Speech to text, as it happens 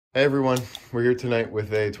Hey everyone, we're here tonight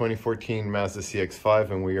with a 2014 Mazda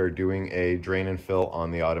CX-5 and we are doing a drain and fill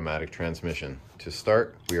on the automatic transmission. To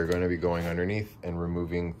start, we are going to be going underneath and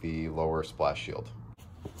removing the lower splash shield.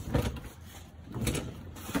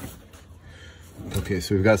 Okay,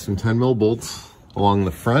 so we've got some 10mm bolts along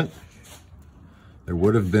the front. There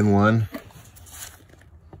would have been one.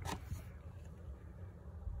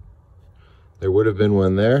 There would have been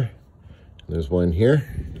one there. There's one here.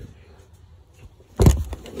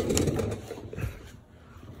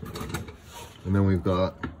 And then we've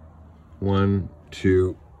got 1,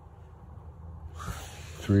 2,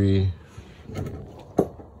 3,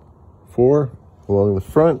 4 along the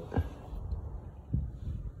front,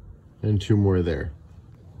 and 2 more there.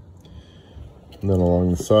 And then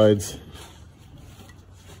along the sides,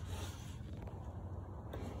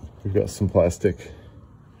 we've got some plastic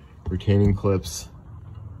retaining clips.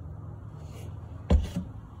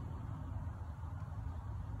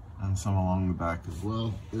 And some along the back as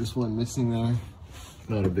well. There's one missing there,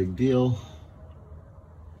 not a big deal.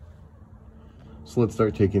 So let's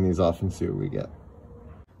start taking these off and see what we get.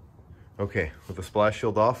 Okay, with the splash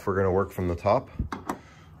shield off, we're gonna work from the top.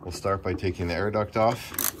 We'll start by taking the air duct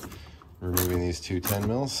off, removing these 2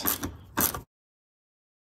 10mm.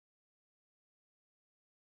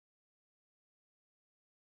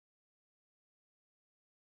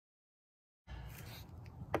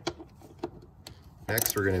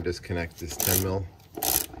 Next, we're going to disconnect this 10mm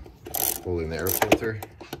holding the air filter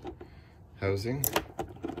housing.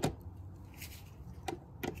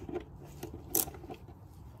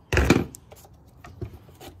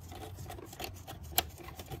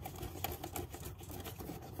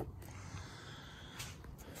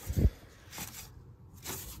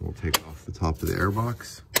 We'll take off the top of the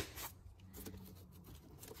airbox.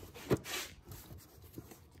 You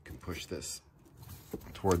can push this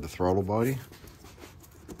toward the throttle body.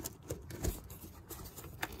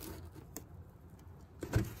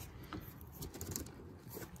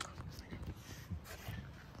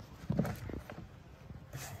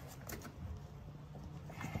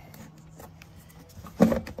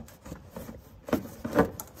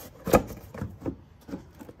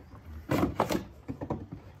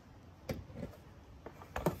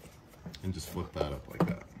 And just flip that up like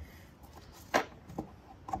that.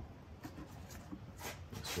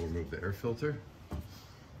 So we'll remove the air filter.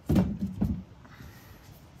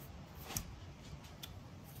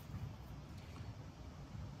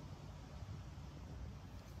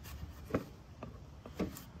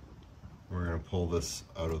 We're going to pull this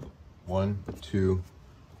out of 1, 2,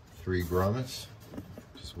 3 grommets.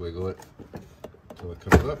 Just wiggle it until it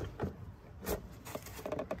comes up.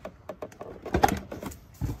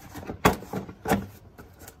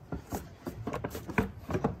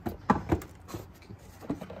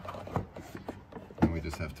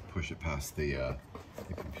 Just have to push it past the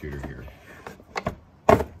computer here.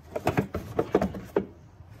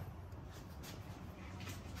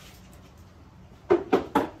 Okay.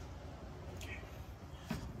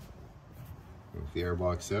 Move the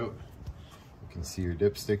airbox out. You can see your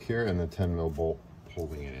dipstick here and the 10mm bolt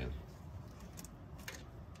holding it in.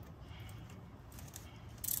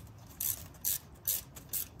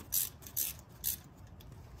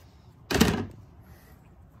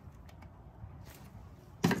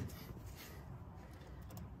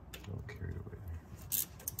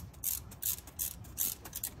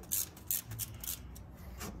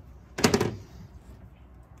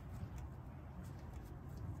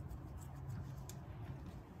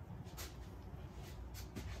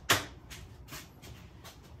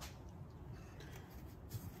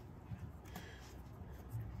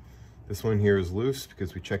 This one here is loose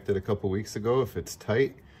because we checked it a couple weeks ago. If it's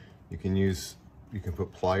tight, you can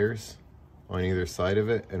put pliers on either side of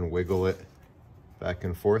it and wiggle it back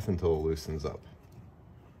and forth until it loosens up.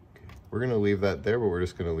 Okay. We're gonna leave that there, but we're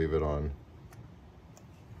just gonna leave it on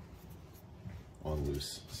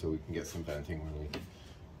loose so we can get some venting when we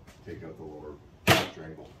take out the lower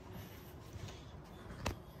strangle.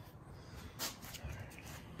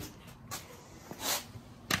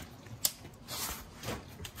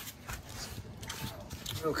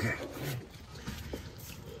 Okay, so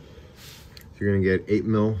you're gonna get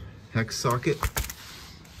 8mm hex socket.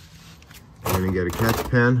 You're gonna get a catch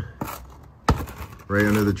pan right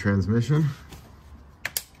under the transmission.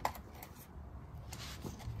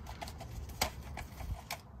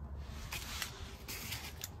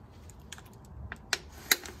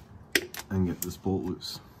 And get this bolt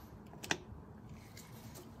loose.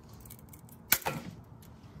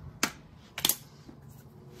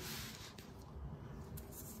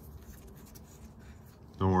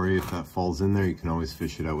 Don't worry if that falls in there, you can always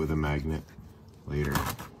fish it out with a magnet later.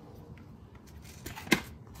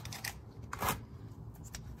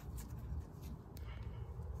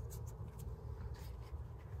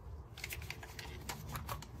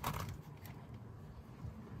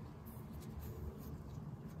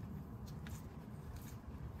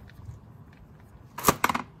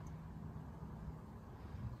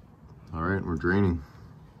 it and we're draining.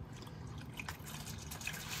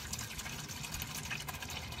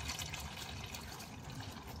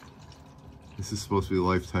 This is supposed to be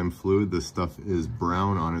lifetime fluid. This stuff is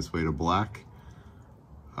brown on its way to black.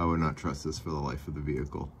 I would not trust this for the life of the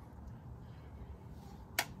vehicle.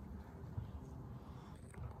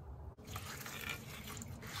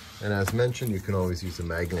 And as mentioned, you can always use a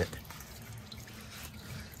magnet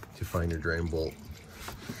to find your drain bolt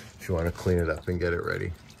if you want to clean it up and get it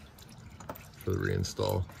ready for the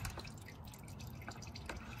reinstall.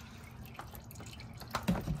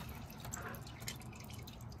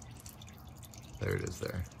 There it is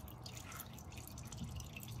there.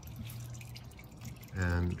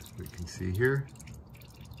 And we can see here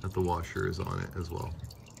that the washer is on it as well.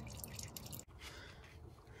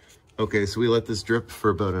 Okay, so we let this drip for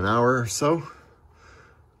about an hour or so.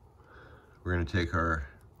 We're gonna take our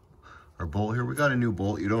bolt here. We got a new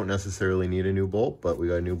bolt. You don't necessarily need a new bolt, but we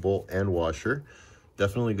got a new bolt and washer.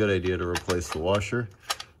 Definitely a good idea to replace the washer.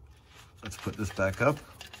 Let's put this back up.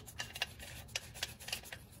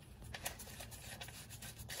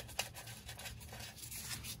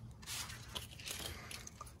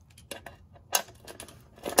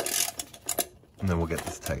 And then we'll get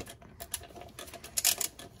this tight.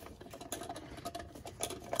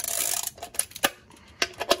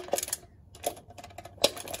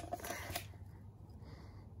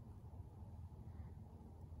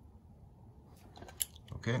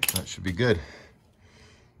 Okay, that should be good.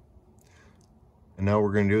 And now what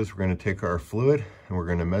we're going to do is we're going to take our fluid and we're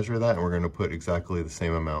going to measure that, and we're going to put exactly the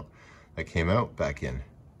same amount that came out back in.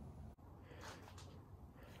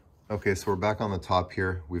 Okay, so we're back on the top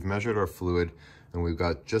here. We've measured our fluid and we've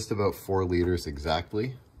got just about 4 liters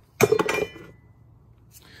exactly.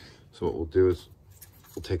 So what we'll do is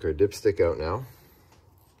we'll take our dipstick out now,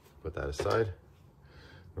 put that aside.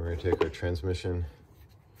 We're going to take our transmission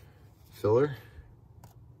filler.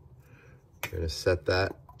 We're going to set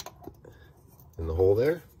that in the hole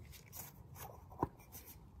there.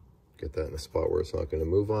 Get that in the spot where it's not going to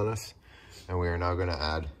move on us. And we are now going to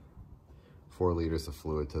add 4 liters of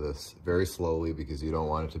fluid to this very slowly because you don't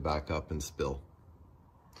want it to back up and spill.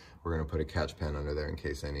 We're going to put a catch pan under there in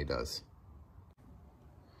case any does.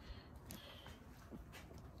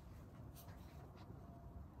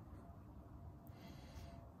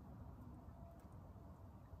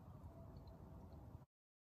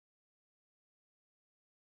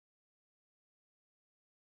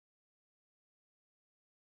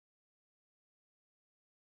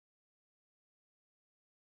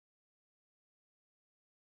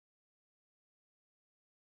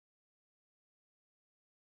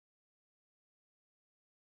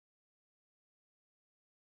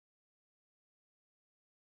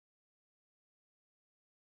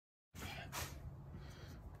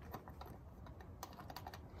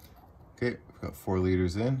 Okay, we've got 4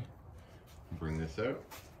 liters in. Bring this out.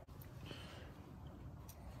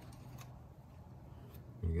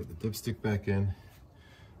 We get the dipstick back in.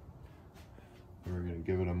 We're going to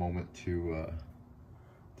give it a moment to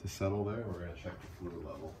settle there. We're going to check the fluid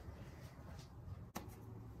level.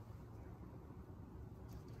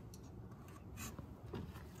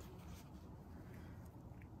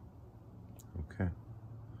 Okay.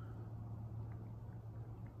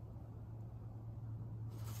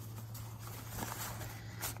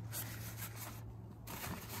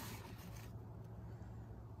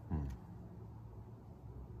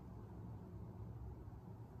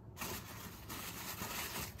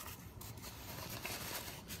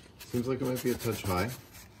 Seems like it might be a touch high.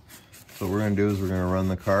 So what we're going to do is we're going to run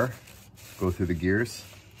the car, go through the gears,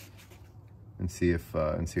 and see if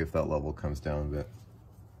that level comes down a bit.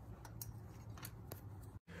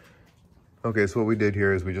 Okay, so what we did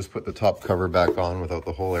here is we just put the top cover back on without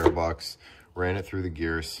the whole air box, ran it through the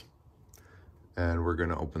gears, and we're going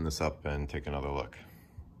to open this up and take another look.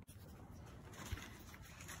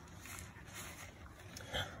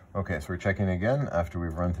 Okay, so we're checking again after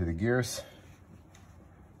we've run through the gears.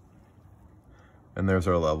 And there's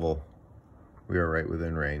our level. We are right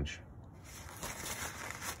within range.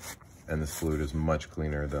 And this fluid is much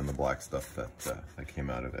cleaner than the black stuff that came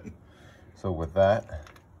out of it. So with that,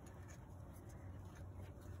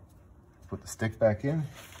 put the stick back in,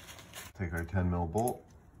 take our 10mm bolt,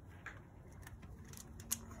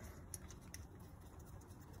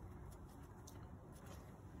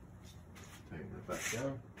 tighten it back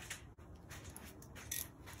down.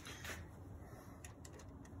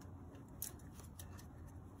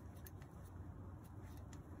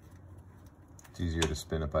 It's easier to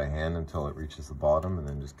spin it by hand until it reaches the bottom, and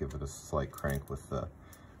then just give it a slight crank with the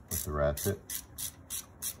ratchet.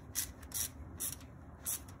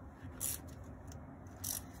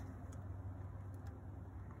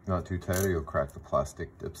 Not too tight or you'll crack the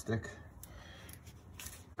plastic dipstick.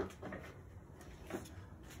 We're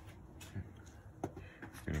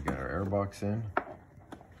gonna get our air box in.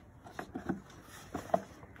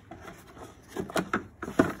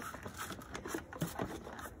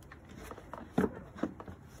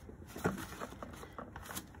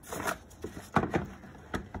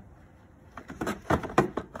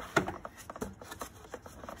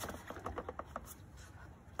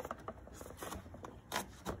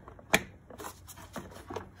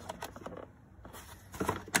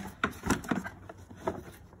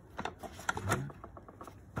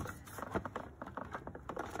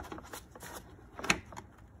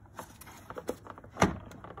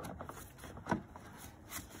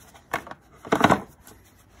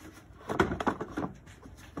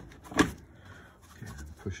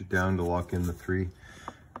 Push it down to lock in the 3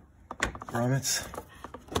 grommets.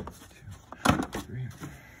 2, 3.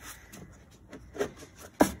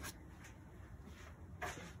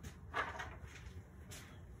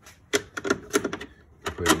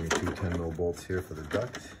 Put in your 2 10mm bolts here for the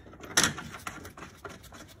duct.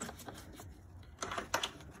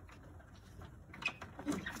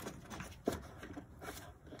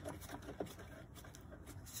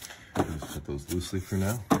 Just put those loosely for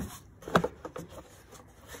now.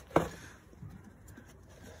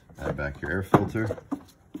 Add back your air filter.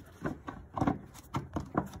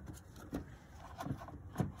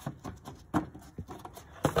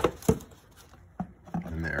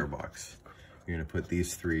 And the air box. You're going to put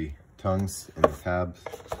these 3 tongues in the tabs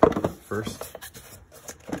first.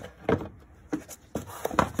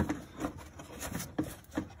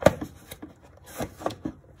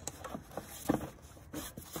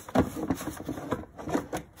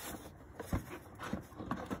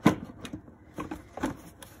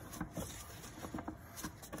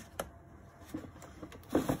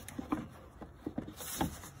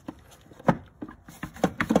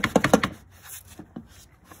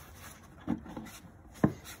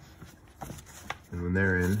 And when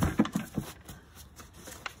they're in,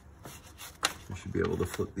 you should be able to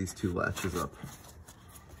flip these 2 latches up.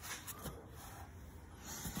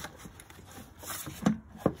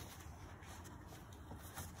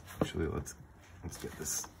 Actually, let's get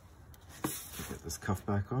this cuff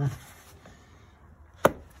back on.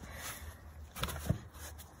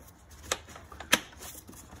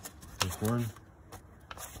 There's 1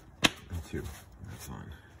 and 2. That's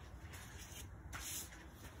on.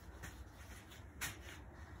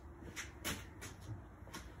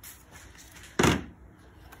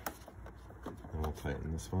 We'll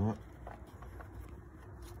tighten this one up.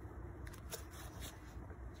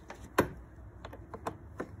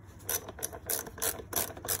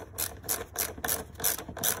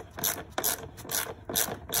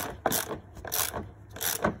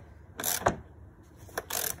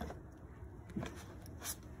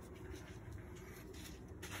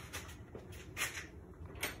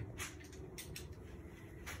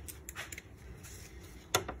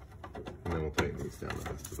 And then we'll tighten these down the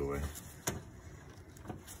rest of the way.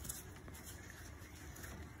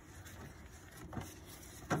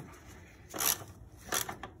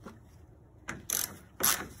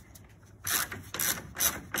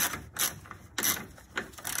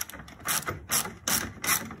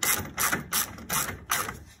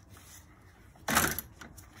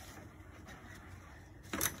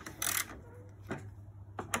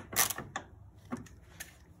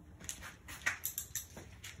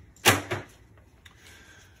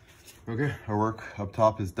 Okay, our work up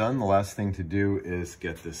top is done. The last thing to do is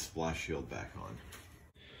get this splash shield back on.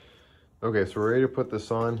 Okay, so we're ready to put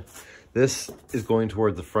this on. This is going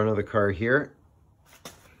towards the front of the car here.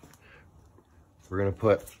 We're gonna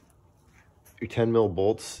put your 10mm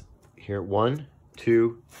bolts here. 1,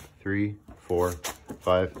 2, 3, 4,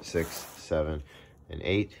 5, 6, 7, and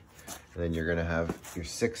 8. And then you're gonna have your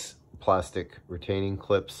 6 plastic retaining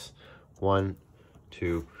clips. 1,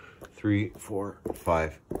 2, 3, 4,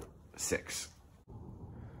 5, 6.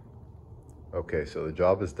 Okay, so the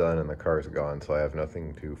job is done and the car is gone, so I have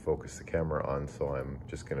nothing to focus the camera on, so I'm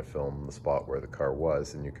just going to film the spot where the car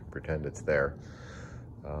was and you can pretend it's there.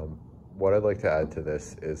 What I'd like to add to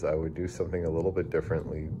this is I would do something a little bit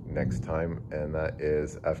differently next time, and that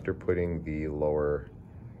is after putting the lower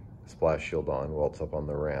splash shield on while it's up on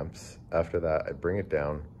the ramps, after that I'd bring it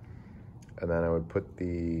down and then I would put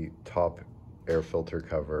the top air filter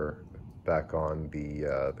cover back on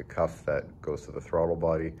the cuff that goes to the throttle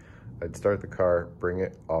body. I'd start the car, bring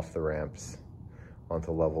it off the ramps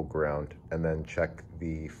onto level ground, and then check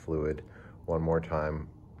the fluid one more time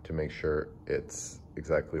to make sure it's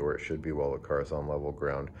exactly where it should be while the car is on level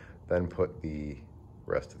ground. Then put the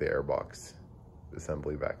rest of the airbox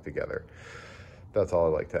assembly back together. That's all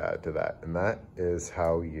I'd like to add to that. And that is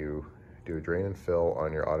how you do a drain and fill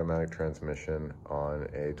on your automatic transmission on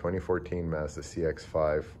a 2014 Mazda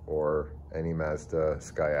CX-5 or any Mazda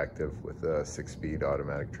Skyactiv with a 6-speed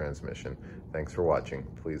automatic transmission. Thanks for watching.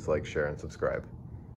 Please like, share, and subscribe.